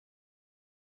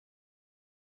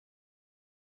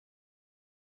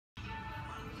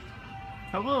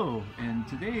Hello, and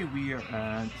today we are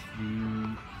at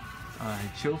the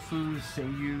Choufu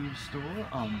Seiyu store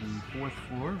on the 4th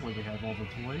floor where they have all the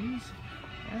toys.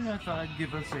 And I thought I'd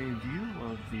give us a view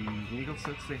of the Lego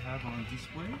sets they have on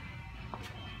display.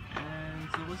 And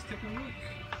so let's take a look.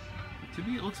 To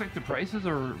me, it looks like the prices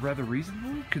are rather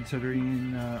reasonable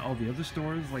considering all the other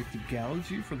stores like to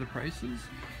gouge you for the prices.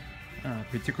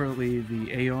 Particularly the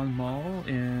Aeon Mall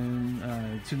in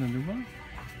Tsunanuma.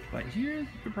 But here,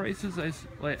 the prices, as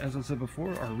I said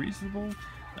before, are reasonable.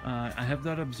 I have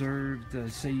not observed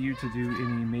Seiyu to do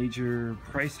any major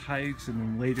price hikes and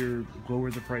then later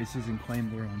lower the prices and claim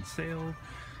they're on sale.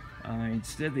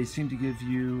 Instead, they seem to give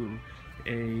you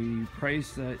a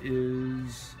price that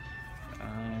is,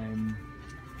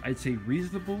 I'd say,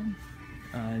 reasonable.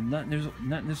 Not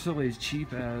necessarily as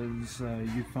cheap as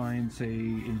you find, say,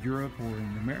 in Europe or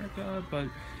in America, but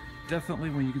definitely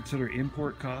when you consider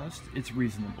import cost, it's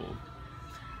reasonable.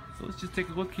 So let's just take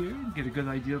a look here and get a good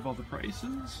idea of all the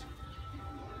prices.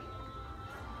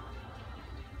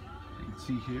 You can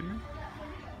see here.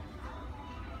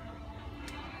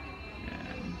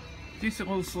 And decent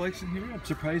little selection here. I'm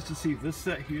surprised to see this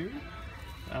set here.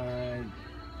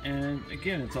 And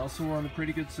again, it's also on a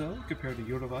pretty good sale compared to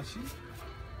Yodobashi.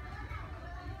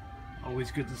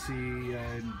 Always good to see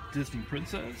Disney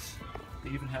Princess. They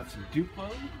even have some Duplo.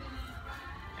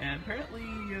 And apparently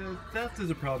theft is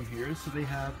a problem here, so they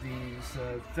have these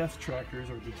theft trackers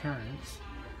or deterrents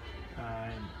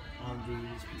on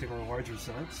these particular larger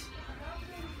sets.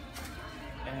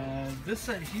 And this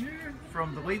set here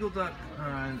from the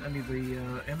the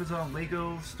Amazon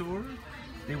Lego store,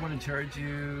 they want to charge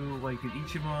you like an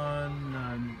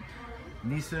Ichiban,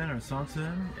 Nissan or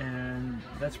Sansen, and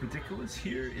that's ridiculous.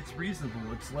 Here it's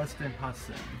reasonable, it's less than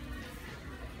Hasen.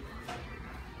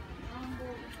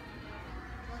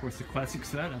 Of course, the classic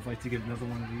set, I'd like to get another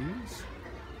one of these.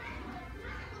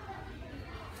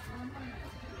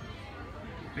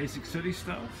 Basic city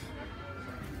stuff.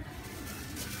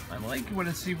 I like when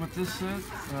I see what this set,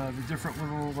 the different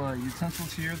little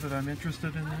utensils here that I'm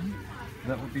interested in.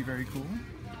 That would be very cool.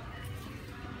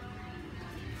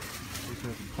 We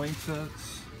have the plane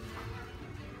sets.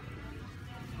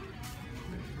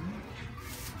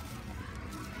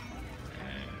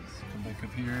 Come back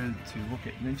up here to look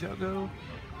at Ninjago.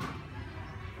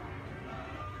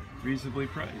 Reasonably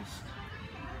priced.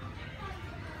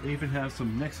 They even have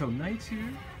some Nexo Knights here.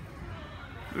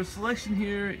 Their selection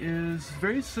here is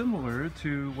very similar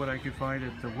to what I could find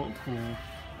at the local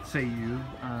Seiyu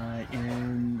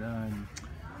in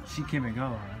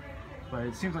Shikimagawa, but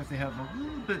it seems like they have a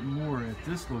little bit more at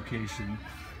this location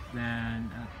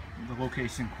than at the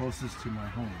location closest to my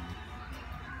home.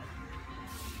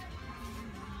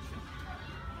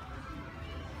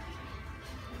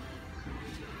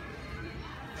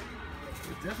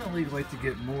 Definitely like to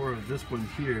get more of this one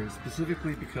here,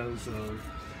 specifically because of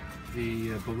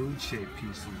the balloon shaped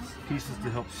pieces to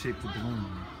help shape the balloon.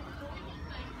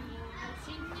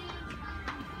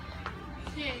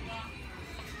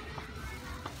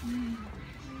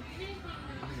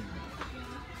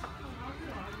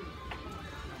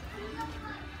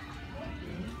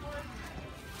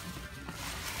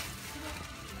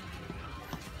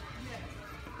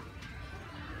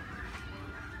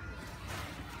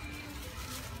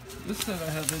 This set I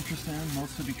have interest in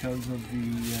mostly because of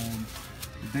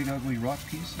the big ugly rock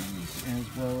pieces,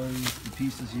 as well as the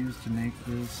pieces used to make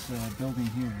this building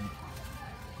here.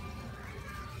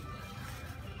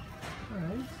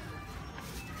 Alright.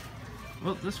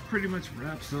 Well, this pretty much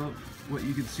wraps up what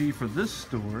you can see for this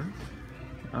store.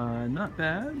 Not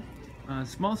bad.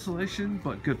 Small selection,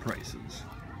 but good prices.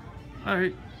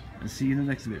 Alright, I'll see you in the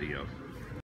next video.